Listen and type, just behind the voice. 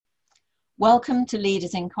Welcome to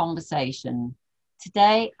Leaders in Conversation.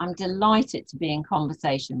 Today, I'm delighted to be in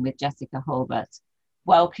conversation with Jessica Hulbert.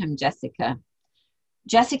 Welcome, Jessica.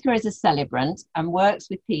 Jessica is a celebrant and works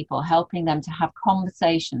with people, helping them to have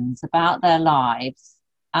conversations about their lives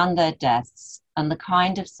and their deaths and the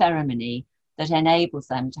kind of ceremony that enables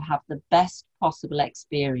them to have the best possible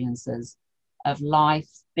experiences of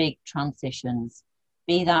life's big transitions,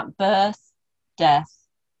 be that birth, death,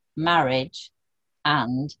 marriage,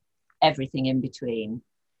 and everything in between.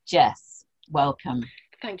 Jess, welcome.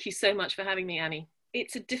 Thank you so much for having me, Annie.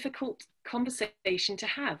 It's a difficult conversation to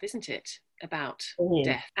have, isn't it, about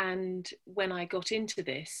death? And when I got into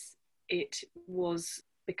this, it was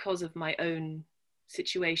because of my own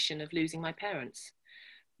situation of losing my parents.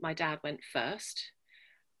 My dad went first,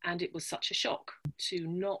 and it was such a shock to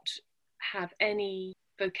not have any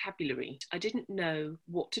vocabulary. I didn't know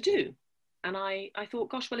what to do. And I thought,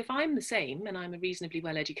 gosh, well, if I'm the same and I'm a reasonably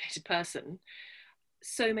well-educated person,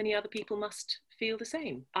 so many other people must feel the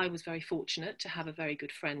same. I was very fortunate to have a very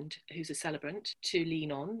good friend who's a celebrant to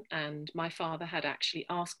lean on, and my father had actually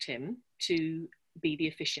asked him to be the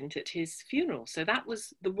officiant at his funeral. So that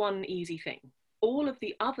was the one easy thing. All of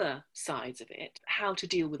the other sides of it, how to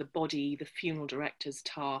deal with a body, the funeral director's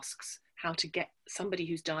tasks, how to get somebody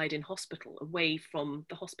who's died in hospital away from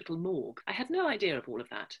the hospital morgue. I had no idea of all of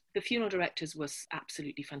that. The funeral directors was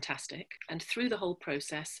absolutely fantastic. And through the whole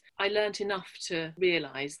process, I learnt enough to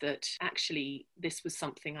realise that actually this was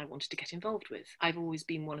something I wanted to get involved with. I've always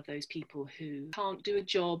been one of those people who can't do a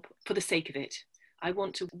job for the sake of it. I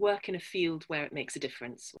want to work in a field where it makes a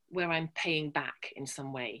difference, where I'm paying back in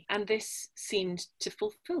some way. And this seemed to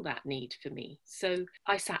fulfill that need for me. So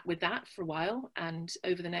I sat with that for a while. And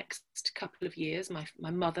over the next couple of years,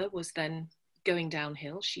 my mother was then going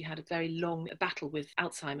downhill. She had a very long battle with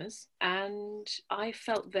Alzheimer's. And I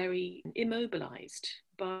felt very immobilized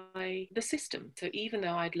by the system. So even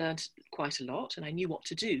though I'd learned quite a lot and I knew what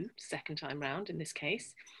to do second time round in this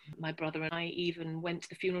case, my brother and I even went to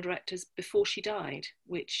the funeral directors before she died,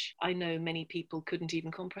 which I know many people couldn't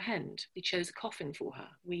even comprehend. We chose a coffin for her.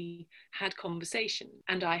 We had conversation,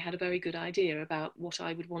 and I had a very good idea about what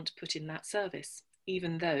I would want to put in that service,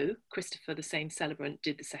 even though Christopher, the same celebrant,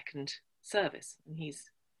 did the second service, and he's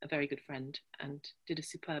a very good friend and did a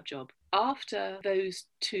superb job. After those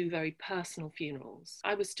two very personal funerals,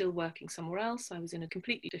 I was still working somewhere else. I was in a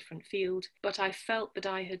completely different field, but I felt that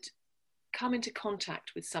I had come into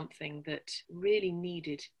contact with something that really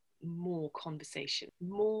needed more conversation.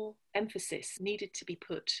 More emphasis needed to be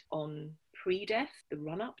put on pre-death, the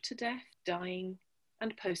run-up to death, dying,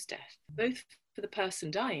 and post-death, both for the person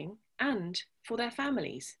dying and for their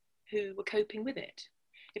families who were coping with it.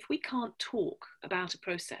 If we can't talk about a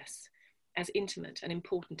process as intimate and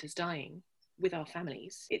important as dying with our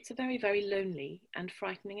families, it's a very, very lonely and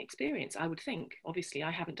frightening experience, I would think. Obviously,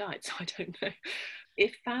 I haven't died, so I don't know.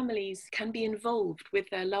 If families can be involved with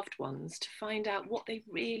their loved ones to find out what they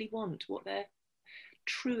really want, what their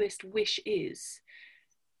truest wish is,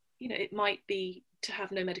 it might be to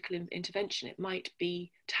have no medical intervention. It might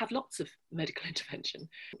be to have lots of medical intervention.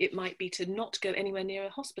 It might be to not go anywhere near a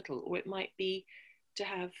hospital, or it might be to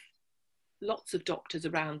have lots of doctors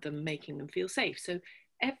around them making them feel safe. So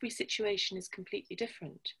every situation is completely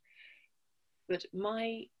different. But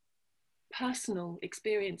my personal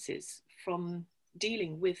experiences from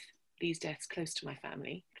dealing with these deaths close to my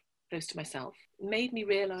family, close to myself, made me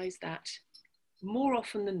realise that more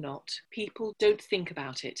often than not, people don't think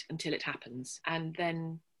about it until it happens. And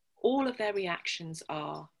then all of their reactions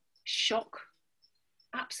are shock,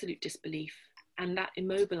 absolute disbelief, and that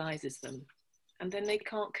immobilises them. And then they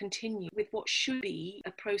can't continue with what should be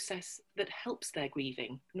a process that helps their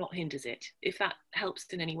grieving, not hinders it, if that helps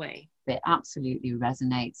in any way. It absolutely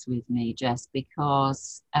resonates with me, Jess,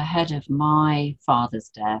 because ahead of my father's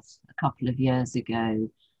death a couple of years ago,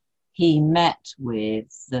 he met with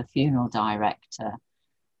the funeral director.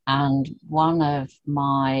 And one of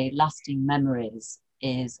my lasting memories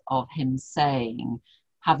is of him saying,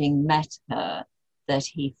 having met her, that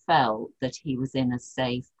he felt that he was in a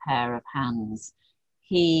safe pair of hands.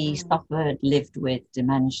 He lived with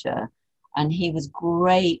dementia, and he was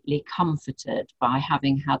greatly comforted by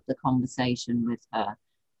having had the conversation with her,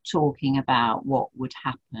 talking about what would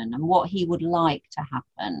happen and what he would like to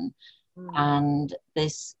happen. And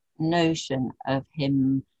this notion of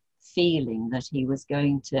him feeling that he was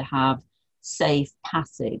going to have safe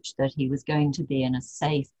passage, that he was going to be in a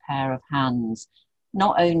safe pair of hands,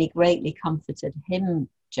 not only greatly comforted him,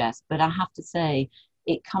 Jess, but I have to say,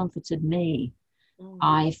 it comforted me.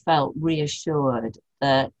 I felt reassured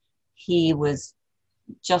that he was,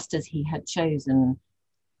 just as he had chosen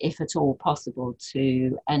if at all possible,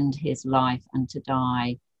 to end his life and to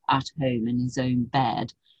die at home in his own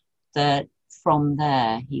bed, that from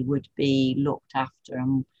there he would be looked after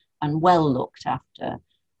and well looked after.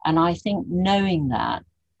 And I think knowing that,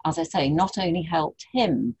 as I say, not only helped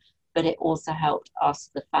him, but it also helped us,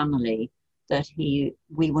 the family, that we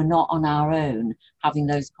were not on our own having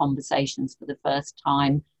those conversations for the first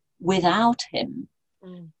time without him,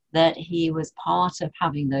 that he was part of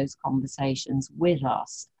having those conversations with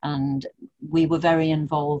us, and we were very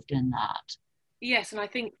involved in that. Yes, and I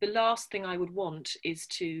think the last thing I would want is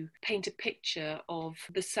to paint a picture of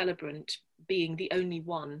the celebrant being the only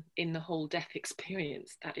one in the whole death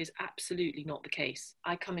experience. That is absolutely not the case.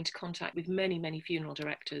 I come into contact with many, many funeral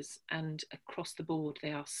directors, and across the board,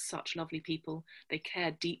 they are such lovely people. They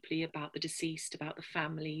care deeply about the deceased, about the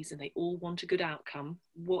families, and they all want a good outcome.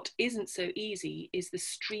 What isn't so easy is the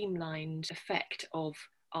streamlined effect of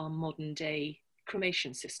our modern day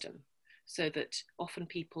cremation system, so that often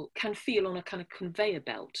people can feel on a kind of conveyor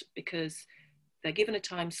belt because they're given a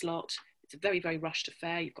time slot. It's a very, very rushed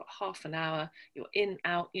affair. You've got half an hour, you're in,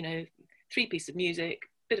 out, 3 pieces of music,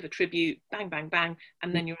 bit of a tribute, bang, bang, bang,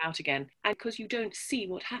 and then you're out again. And because you don't see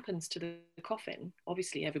what happens to the coffin,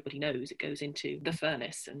 obviously everybody knows it goes into the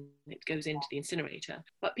furnace and it goes into the incinerator.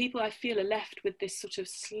 But people, I feel, are left with this sort of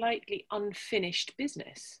slightly unfinished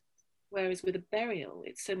business. Whereas with a burial,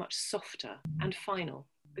 it's so much softer and final.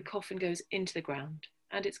 The coffin goes into the ground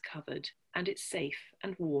and it's covered and it's safe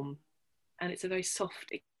and warm and it's a very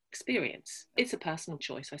soft experience. It's a personal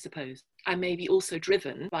choice, I suppose. I may be also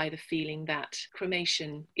driven by the feeling that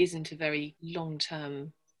cremation isn't a very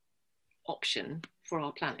long-term option for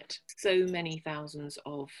our planet. So many thousands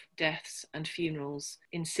of deaths and funerals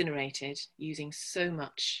incinerated using so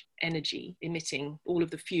much energy, emitting all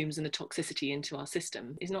of the fumes and the toxicity into our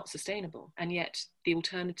system, is not sustainable. And yet the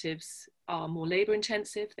alternatives are more labour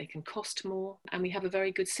intensive, they can cost more, and we have a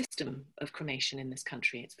very good system of cremation in this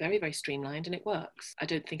country. It's very, very streamlined and it works. I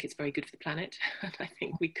don't think it's very good for the planet, and I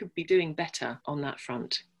think we could be doing better on that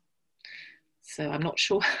front. So I'm not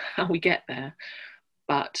sure how we get there.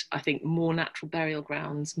 But I think more natural burial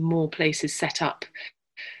grounds, more places set up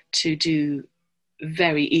to do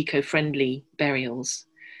very eco-friendly burials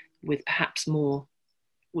with perhaps more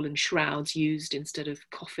woolen shrouds used instead of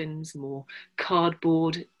coffins, more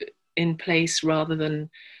cardboard in place rather than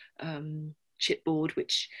chipboard,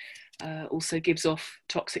 which also gives off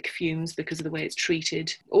toxic fumes because of the way it's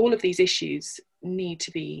treated. All of these issues need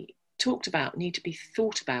to be talked about, need to be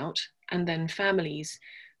thought about, and then families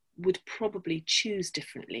would probably choose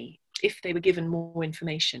differently if they were given more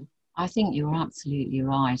information. I think you're absolutely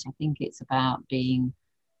right. I think it's about being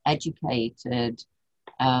educated,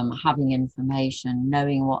 having information,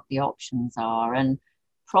 knowing what the options are. And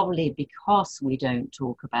probably because we don't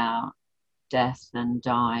talk about death and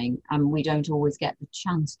dying, and we don't always get the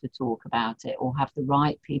chance to talk about it or have the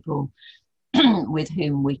right people with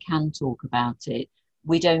whom we can talk about it,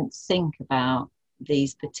 we don't think about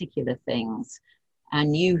these particular things.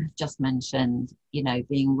 And you have just mentioned,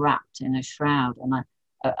 being wrapped in a shroud, and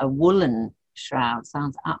a woolen shroud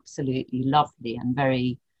sounds absolutely lovely and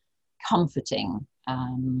very comforting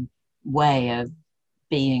way of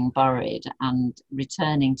being buried and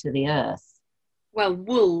returning to the earth. Well,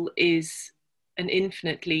 wool is an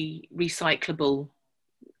infinitely recyclable,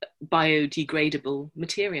 biodegradable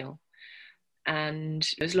material. And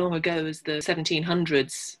as long ago as the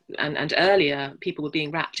 1700s and earlier, people were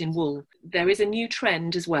being wrapped in wool. There is a new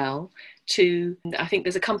trend as well I think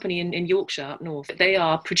there's a company in Yorkshire up north, they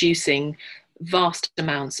are producing vast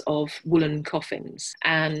amounts of woolen coffins,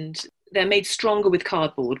 and they're made stronger with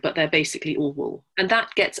cardboard, but they're basically all wool. And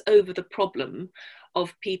that gets over the problem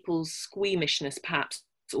of people's squeamishness, perhaps,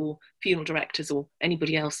 or funeral directors or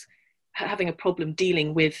anybody else having a problem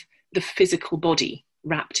dealing with the physical body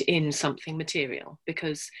wrapped in something material.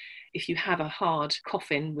 Because if you have a hard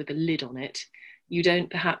coffin with a lid on it, you don't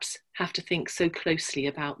perhaps have to think so closely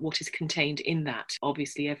about what is contained in that.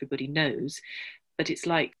 Obviously, everybody knows, but it's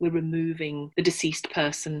like we're removing the deceased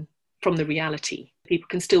person from the reality. People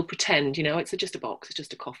can still pretend, it's just a box, it's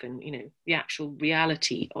just a coffin, the actual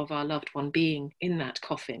reality of our loved one being in that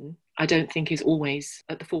coffin, I don't think is always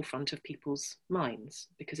at the forefront of people's minds,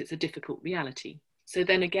 because it's a difficult reality. So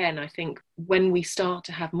then again, I think when we start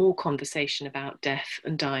to have more conversation about death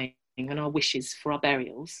and dying and our wishes for our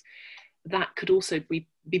burials, that could also be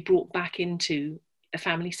brought back into a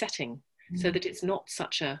family setting, so that it's not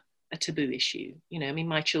such a taboo issue.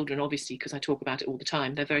 My children, obviously, because I talk about it all the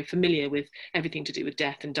time, they're very familiar with everything to do with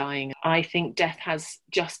death and dying. I think death has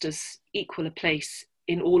just as equal a place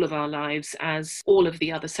in all of our lives as all of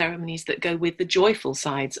the other ceremonies that go with the joyful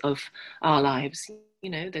sides of our lives.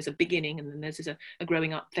 There's a beginning, and then there's a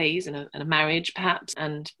growing up phase, and a marriage perhaps,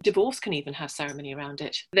 and divorce can even have ceremony around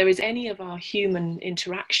it. There is any of our human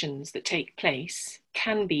interactions that take place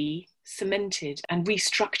can be cemented and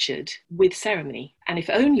restructured with ceremony. And if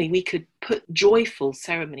only we could put joyful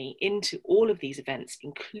ceremony into all of these events,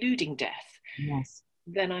 including death, yes,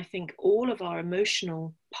 then I think all of our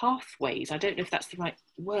emotional pathways, I don't know if that's the right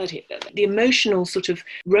word here, the emotional sort of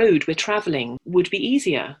road we're traveling would be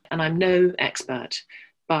easier. And I'm no expert,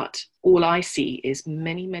 but all I see is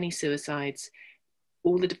many, many suicides,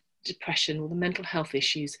 all the depression, all the mental health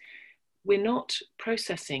issues. We're not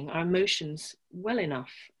processing our emotions well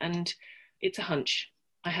enough. And it's a hunch.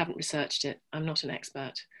 I haven't researched it. I'm not an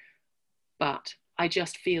expert. But I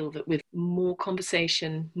just feel that with more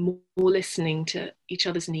conversation, more listening to each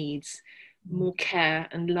other's needs, more care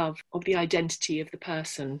and love of the identity of the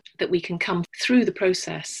person, that we can come through the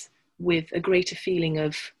process with a greater feeling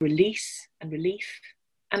of release and relief,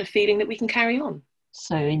 and a feeling that we can carry on.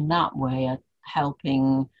 So in that way,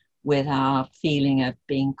 helping with our feeling of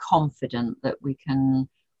being confident that we can,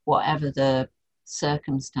 whatever the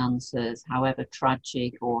circumstances, however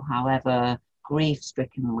tragic or however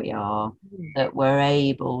grief-stricken we are, that we're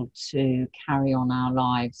able to carry on our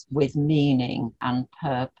lives with meaning and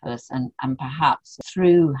purpose, and perhaps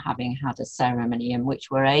through having had a ceremony in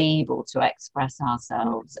which we're able to express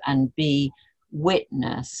ourselves and be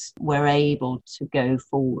witness, we're able to go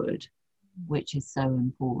forward, which is so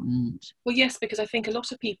important. Well, yes, because I think a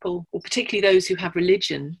lot of people, or particularly those who have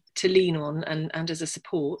religion to lean on and as a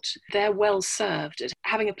support, they're well served at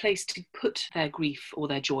having a place to put their grief or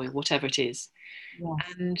their joy, whatever it is.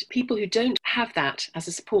 Yes. And people who don't have that as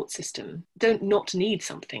a support system don't not need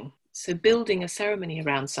something. So building a ceremony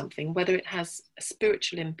around something, whether it has a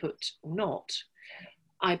spiritual input or not,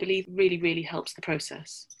 I believe really, really helps the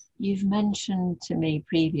process. You've mentioned to me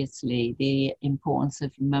previously the importance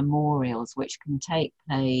of memorials, which can take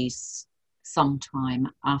place sometime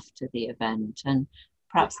after the event. And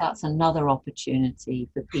perhaps that's another opportunity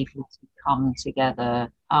for people to come together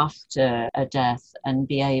after a death and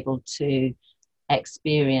be able to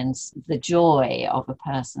experience the joy of a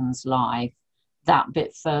person's life that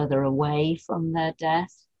bit further away from their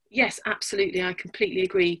death. Yes, absolutely. I completely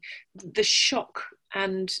agree. The shock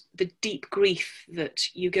and the deep grief that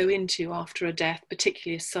you go into after a death,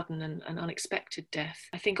 particularly a sudden and unexpected death,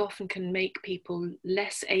 I think often can make people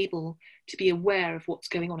less able to be aware of what's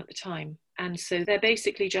going on at the time. And so they're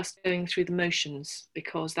basically just going through the motions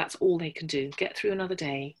because that's all they can do. Get through another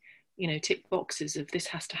day, tick boxes of this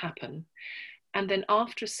has to happen. And then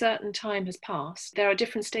after a certain time has passed, there are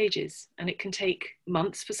different stages, and it can take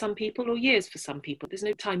months for some people or years for some people. There's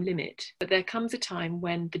no time limit. But there comes a time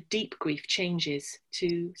when the deep grief changes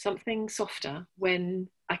to something softer, when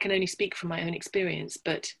I can only speak from my own experience,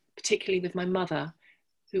 but particularly with my mother,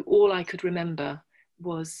 who all I could remember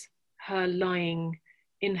was her lying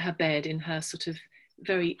in her bed in her sort of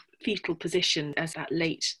very fetal position as that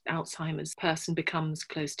late Alzheimer's person becomes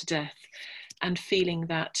close to death, and feeling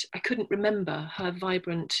that I couldn't remember her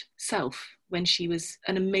vibrant self when she was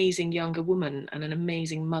an amazing younger woman and an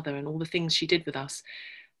amazing mother and all the things she did with us.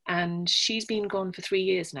 And she's been gone for 3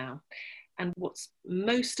 years now. And what's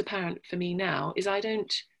most apparent for me now is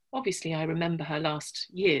obviously I remember her last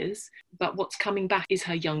years, but what's coming back is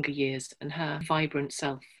her younger years and her vibrant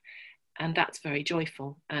self. And that's very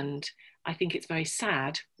joyful. And I think it's very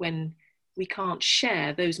sad when we can't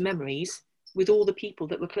share those memories with all the people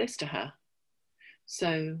that were close to her.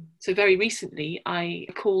 So very recently, I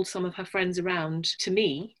called some of her friends around to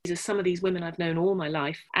me. These are some of these women I've known all my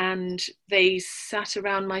life, and they sat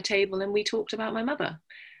around my table and we talked about my mother.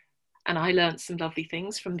 And I learned some lovely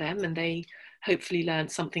things from them, and they hopefully learned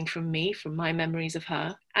something from me, from my memories of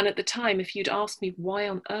her. And at the time, if you'd asked me why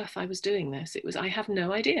on earth I was doing this, it was, I have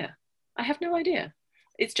no idea. I have no idea.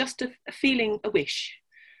 It's just a feeling, a wish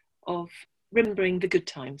of remembering the good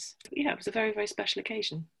times. Yeah, it was a very, very special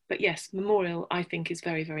occasion. But yes, memorial, I think, is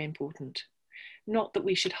very, very important. Not that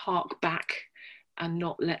we should hark back and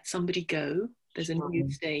not let somebody go. There's a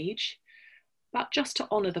new stage. But just to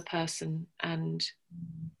honour the person and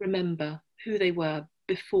remember who they were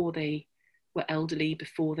before they were elderly,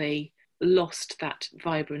 before they lost that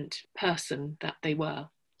vibrant person that they were.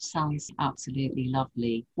 Sounds absolutely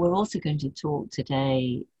lovely. We're also going to talk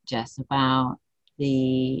today, Jess, about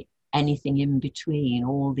the anything in between,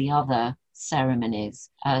 all the other ceremonies,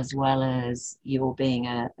 as well as your being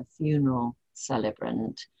a funeral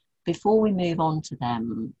celebrant. Before we move on to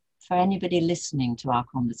them, for anybody listening to our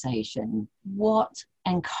conversation, what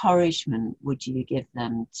encouragement would you give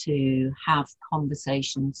them to have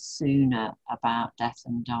conversations sooner about death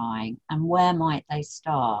and dying? And where might they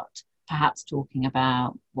start? perhaps talking about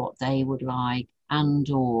what they would like, and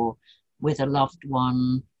or with a loved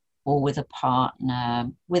one, or with a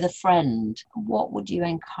partner, with a friend, what would you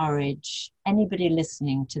encourage anybody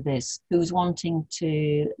listening to this who's wanting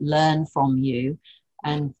to learn from you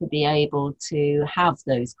and to be able to have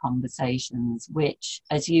those conversations, which,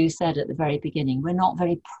 as you said at the very beginning, we're not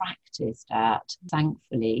very practiced at,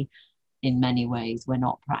 thankfully. In many ways, we're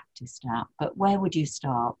not practiced at. But where would you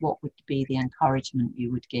start? What would be the encouragement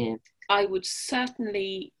you would give? I would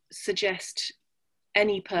certainly suggest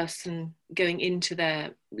any person going into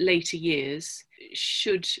their later years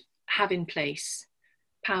should have in place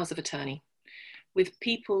powers of attorney, with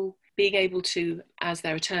people being able to, as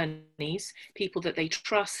their attorneys, people that they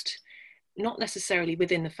trust, not necessarily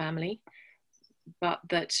within the family, but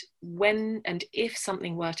that when and if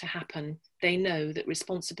something were to happen, they know that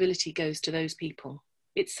responsibility goes to those people.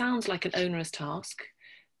 It sounds like an onerous task,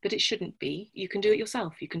 but it shouldn't be. You can do it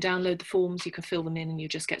yourself. You can download the forms, you can fill them in, and you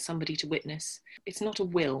just get somebody to witness. It's not a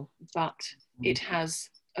will, but it has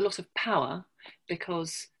a lot of power,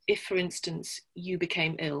 because if, for instance, you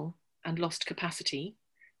became ill and lost capacity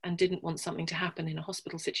and didn't want something to happen in a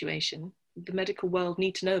hospital situation, the medical world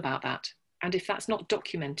need to know about that. And if that's not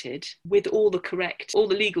documented with all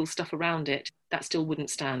the legal stuff around it, that still wouldn't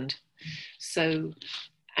stand. So,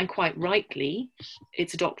 and quite rightly,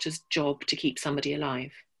 it's a doctor's job to keep somebody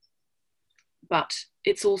alive. But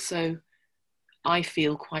it's also, I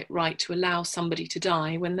feel, quite right to allow somebody to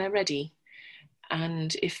die when they're ready.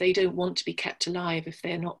 And if they don't want to be kept alive, if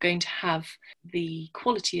they're not going to have the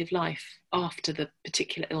quality of life after the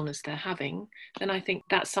particular illness they're having, then I think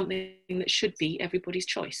that's something that should be everybody's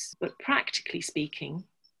choice. But practically speaking,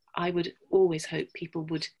 I would always hope people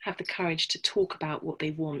would have the courage to talk about what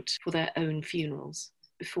they want for their own funerals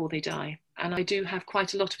before they die. And I do have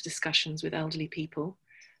quite a lot of discussions with elderly people,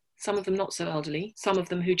 some of them not so elderly, some of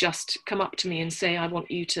them who just come up to me and say, I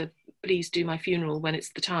want you to please do my funeral when it's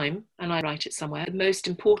the time, and I write it somewhere. The most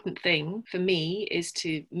important thing for me is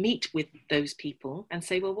to meet with those people and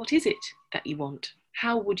say, well, what is it that you want?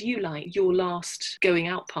 How would you like your last going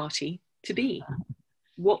out party to be?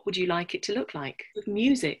 What would you like it to look like? What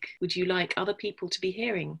music would you like other people to be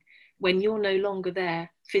hearing when you're no longer there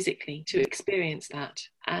physically to experience that?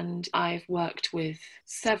 And I've worked with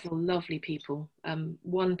several lovely people.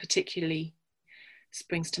 One particularly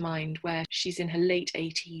springs to mind, where she's in her late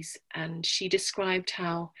 80s, and she described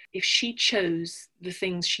how if she chose the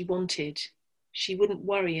things she wanted, she wouldn't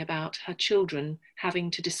worry about her children having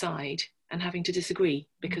to decide and having to disagree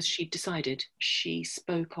because she'd decided. She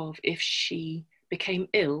spoke of if she became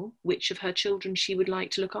ill, which of her children she would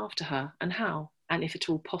like to look after her and how. And if at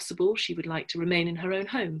all possible, she would like to remain in her own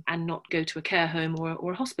home and not go to a care home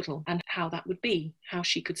or a hospital, and how that would be, how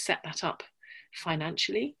she could set that up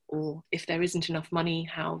financially, or if there isn't enough money,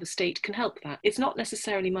 how the state can help that. It's not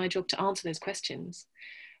necessarily my job to answer those questions,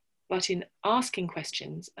 but in asking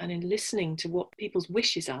questions and in listening to what people's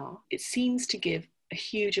wishes are, it seems to give a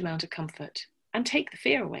huge amount of comfort and take the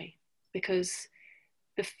fear away, because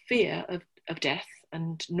the fear of death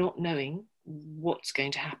and not knowing what's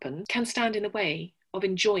going to happen can stand in the way of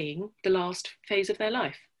enjoying the last phase of their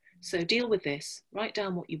life. So deal with this, write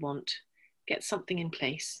down what you want, get something in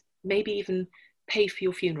place, maybe even pay for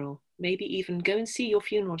your funeral, maybe even go and see your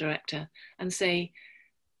funeral director and say,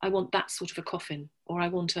 I want that sort of a coffin, or I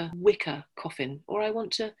want a wicker coffin, or I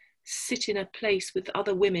want to sit in a place with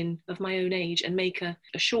other women of my own age and make a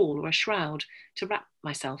shawl or a shroud to wrap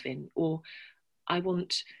myself in, or I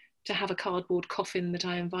want to have a cardboard coffin that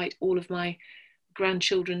I invite all of my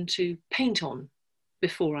grandchildren to paint on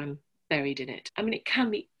before I'm buried in it. I mean, it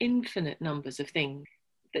can be infinite numbers of things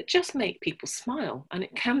that just make people smile. And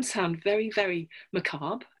it can sound very, very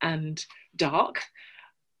macabre and dark,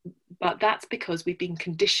 but that's because we've been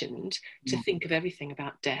conditioned to think of everything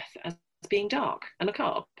about death as being dark and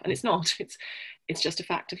macabre, and it's not. It's just a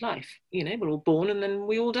fact of life. You know, we're all born and then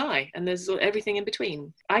we all die, and there's everything in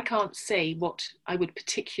between. I can't say what I would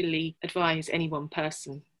particularly advise any one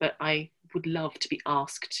person, but I would love to be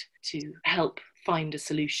asked to help find a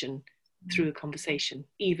solution through a conversation,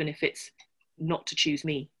 even if it's not to choose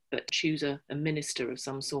me, but choose a minister of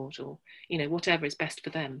some sort, or, you know, whatever is best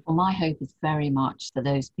for them. Well, my hope is very much for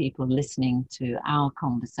those people listening to our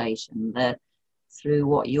conversation that through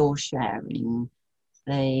what you're sharing,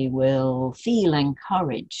 they will feel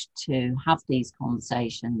encouraged to have these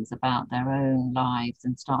conversations about their own lives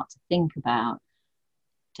and start to think about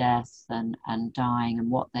death and dying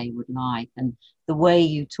and what they would like. And the way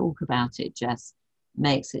you talk about it, Jess,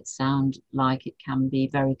 makes it sound like it can be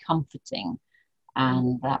very comforting,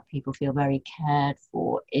 and that people feel very cared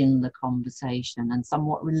for in the conversation and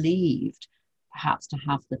somewhat relieved perhaps to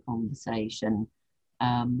have the conversation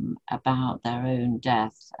about their own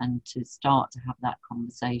death, and to start to have that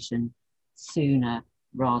conversation sooner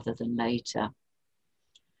rather than later.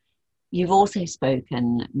 You've also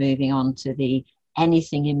spoken, moving on to the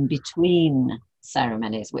anything in between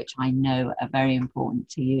ceremonies, which I know are very important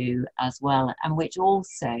to you as well, and which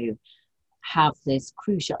also have this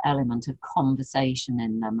crucial element of conversation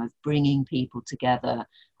in them, of bringing people together,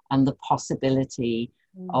 and the possibility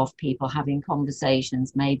of people having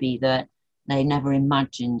conversations maybe that they never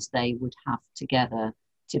imagined they would have together,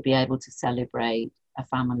 to be able to celebrate a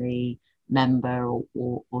family member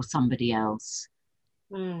or somebody else.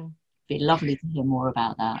 It'd be lovely to hear more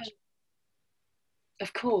about that.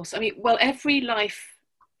 Of course. I mean, well, every life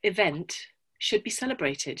event should be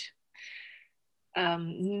celebrated.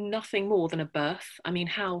 Nothing more than a birth. I mean,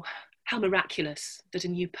 how miraculous that a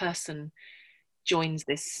new person joins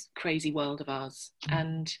this crazy world of ours.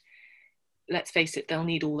 And let's face it, they'll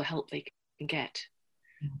need all the help they can get.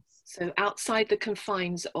 So outside the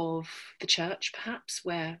confines of the church, perhaps,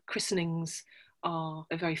 where christenings are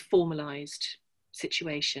a very formalized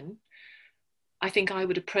situation, I think I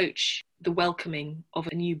would approach the welcoming of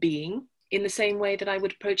a new being in the same way that I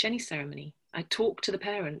would approach any ceremony. I'd talk to the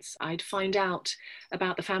parents, I'd find out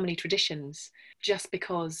about the family traditions, just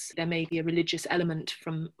because there may be a religious element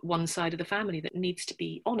from one side of the family that needs to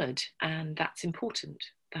be honoured, and that's important.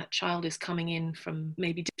 That child is coming in from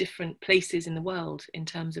maybe different places in the world in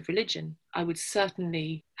terms of religion. I would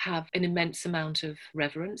certainly have an immense amount of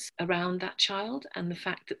reverence around that child and the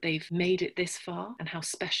fact that they've made it this far and how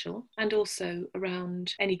special, and also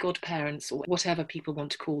around any godparents or whatever people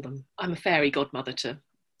want to call them. I'm a fairy godmother to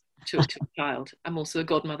a child. I'm also a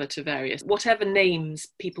godmother to various, whatever names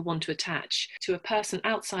people want to attach to a person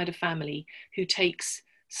outside a family who takes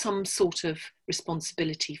some sort of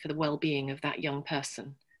responsibility for the well-being of that young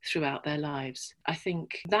person throughout their lives. I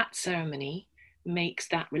think that ceremony makes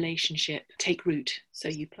that relationship take root. So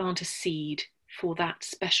you plant a seed for that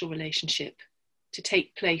special relationship to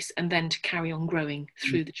take place and then to carry on growing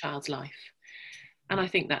through the child's life. And I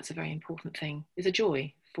think that's a very important thing, is a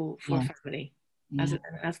joy for a family,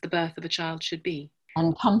 as the birth of a child should be.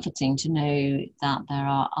 And comforting to know that there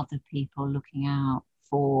are other people looking out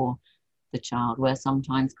for the child, where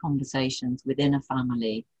sometimes conversations within a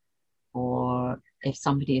family, or if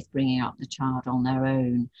somebody is bringing up the child on their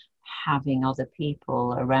own, having other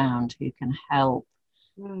people around who can help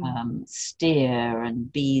steer and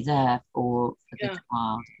be there for the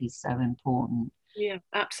child is so important. Yeah,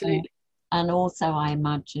 absolutely. And also I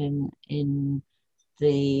imagine in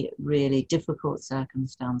the really difficult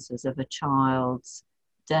circumstances of a child's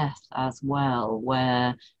death as well,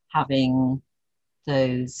 where having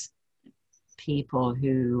those people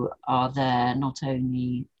who are there not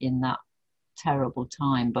only in that terrible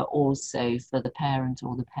time, but also for the parent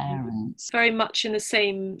or the parents. Very much in the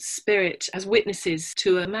same spirit as witnesses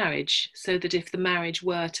to a marriage, so that if the marriage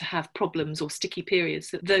were to have problems or sticky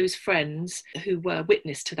periods, that those friends who were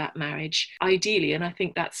witness to that marriage, ideally, and I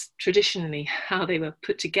think that's traditionally how they were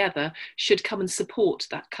put together, should come and support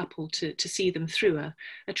that couple to see them through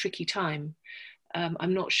a tricky time.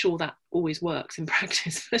 I'm not sure that always works in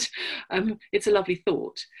practice, but it's a lovely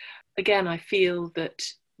thought. Again, I feel that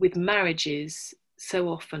with marriages, so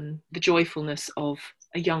often the joyfulness of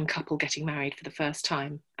a young couple getting married for the first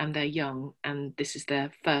time, and they're young, and this is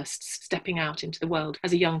their first stepping out into the world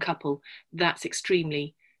as a young couple, that's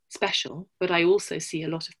extremely special. But I also see a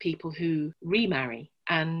lot of people who remarry,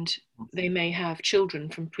 and they may have children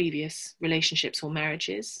from previous relationships or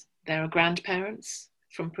marriages. There are grandparents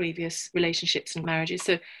from previous relationships and marriages.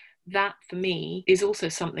 So that for me is also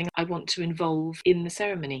something I want to involve in the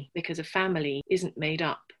ceremony, because a family isn't made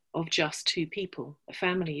up of just two people. A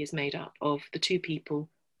family is made up of the two people,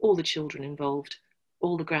 all the children involved,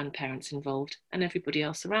 all the grandparents involved, and everybody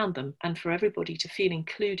else around them. And for everybody to feel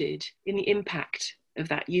included in the impact of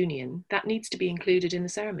that union, that needs to be included in the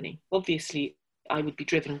ceremony. Obviously, I would be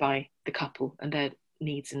driven by the couple and their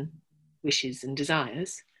needs and wishes and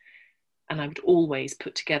desires, and I would always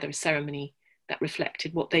put together a ceremony that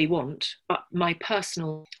reflected what they want. But my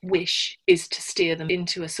personal wish is to steer them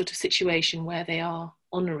into a sort of situation where they are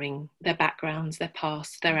honouring their backgrounds, their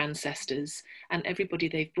past, their ancestors, and everybody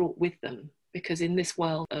they've brought with them. Because in this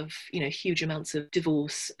world of, huge amounts of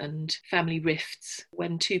divorce and family rifts,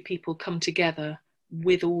 when two people come together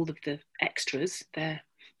with all of the extras, their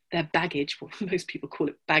baggage, well, most people call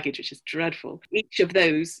it baggage, which is dreadful. Each of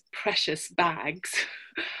those precious bags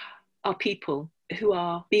are people who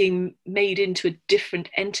are being made into a different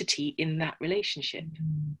entity in that relationship.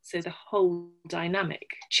 So the whole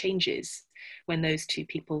dynamic changes when those two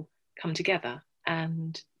people come together.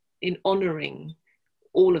 And in honouring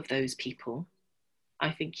all of those people,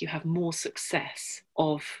 I think you have more success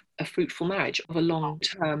of a fruitful marriage, of a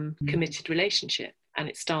long-term committed relationship. And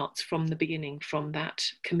it starts from the beginning, from that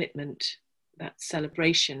commitment, that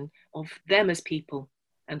celebration of them as people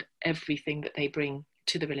and everything that they bring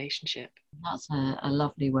to the relationship. That's a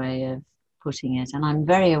lovely way of putting it. And I'm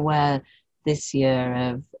very aware this year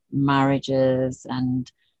of marriages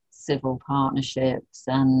and civil partnerships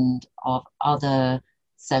and of other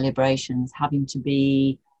celebrations having to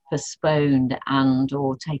be postponed and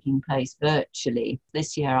or taking place virtually.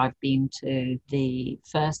 This year I've been to the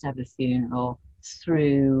first ever funeral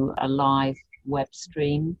through a live web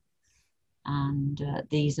stream, and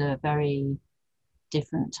these are very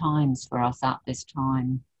different times for us at this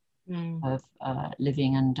time of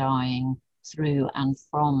living and dying through and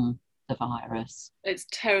from the virus. It's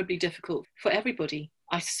terribly difficult for everybody.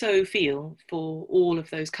 I so feel for all of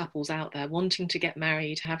those couples out there wanting to get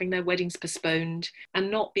married, having their weddings postponed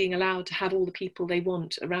and not being allowed to have all the people they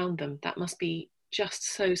want around them. That must be just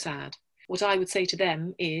so sad. What I would say to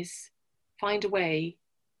them is find a way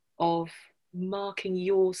of marking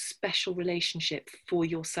your special relationship for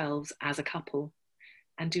yourselves as a couple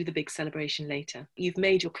and do the big celebration later. You've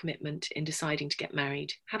made your commitment in deciding to get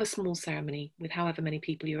married. Have a small ceremony with however many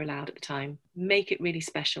people you're allowed at the time. Make it really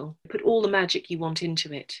special. Put all the magic you want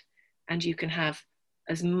into it, and you can have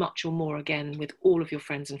as much or more again with all of your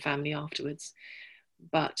friends and family afterwards.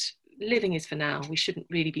 But living is for now. We shouldn't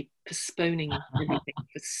really be postponing everything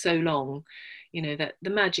for so long. You know, that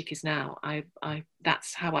the magic is now.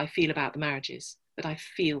 That's how I feel about the marriages, but I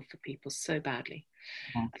feel for people so badly.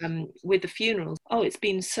 With the funerals, it's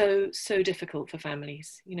been so difficult for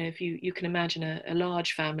families. You know, if you can imagine a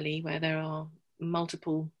large family where there are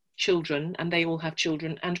multiple children and they all have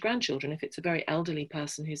children and grandchildren, if it's a very elderly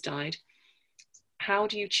person who's died, how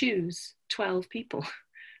do you choose 12 people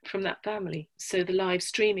from that family? So the live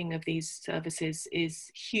streaming of these services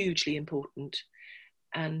is hugely important,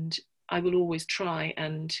 and I will always try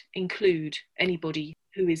and include anybody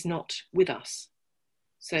who is not with us.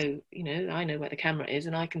 So, you know, I know where the camera is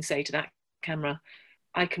and I can say to that camera,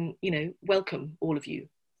 I can, you know, welcome all of you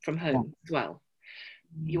from home as well.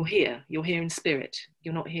 You're here in spirit.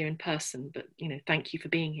 You're not here in person, but, you know, thank you for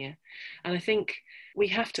being here. And I think we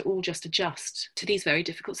have to all just adjust to these very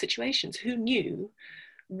difficult situations. Who knew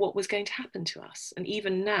what was going to happen to us? And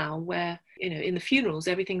even now, where, you know, in the funerals,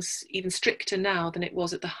 everything's even stricter now than it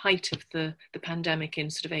was at the height of the pandemic in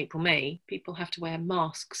sort of April, May. People have to wear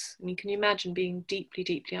masks. I mean, can you imagine being deeply,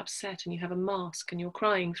 deeply upset and you have a mask and you're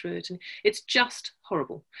crying through it? And it's just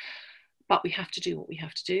horrible. But we have to do what we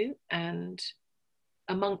have to do. And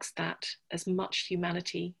amongst that, as much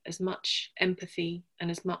humanity, as much empathy, and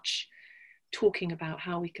as much talking about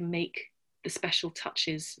how we can make the special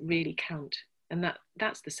touches really count. And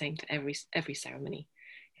that's the same to every ceremony.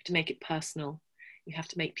 You have to make it personal. You have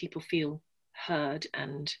to make people feel heard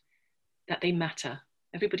and that they matter.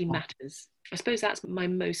 Everybody matters. I suppose that's my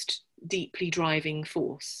most deeply driving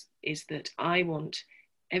force, is that I want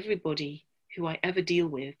everybody who I ever deal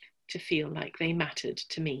with to feel like they mattered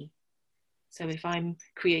to me. So if I'm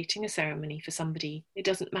creating a ceremony for somebody, it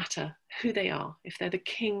doesn't matter who they are, if they're the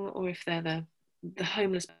king or if they're the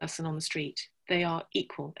homeless person on the street. They are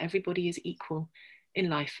equal. Everybody is equal in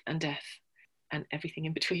life and death and everything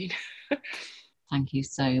in between. Thank you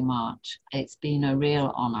so much. It's been a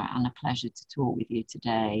real honour and a pleasure to talk with you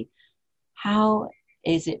today. How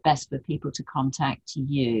is it best for people to contact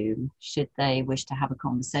you should they wish to have a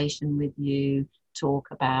conversation with you, talk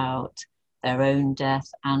about their own death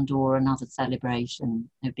and or another celebration?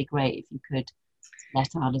 It'd be great if you could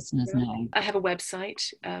let our listeners know. I have a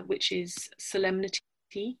website which is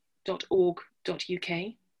solemnity.org.uk,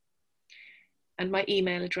 and my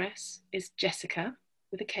email address is Jessica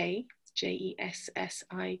with a K,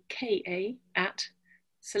 JESSIKA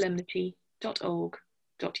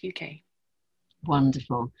 @solemnity.org.uk.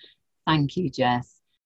 Wonderful. Thank you, Jess.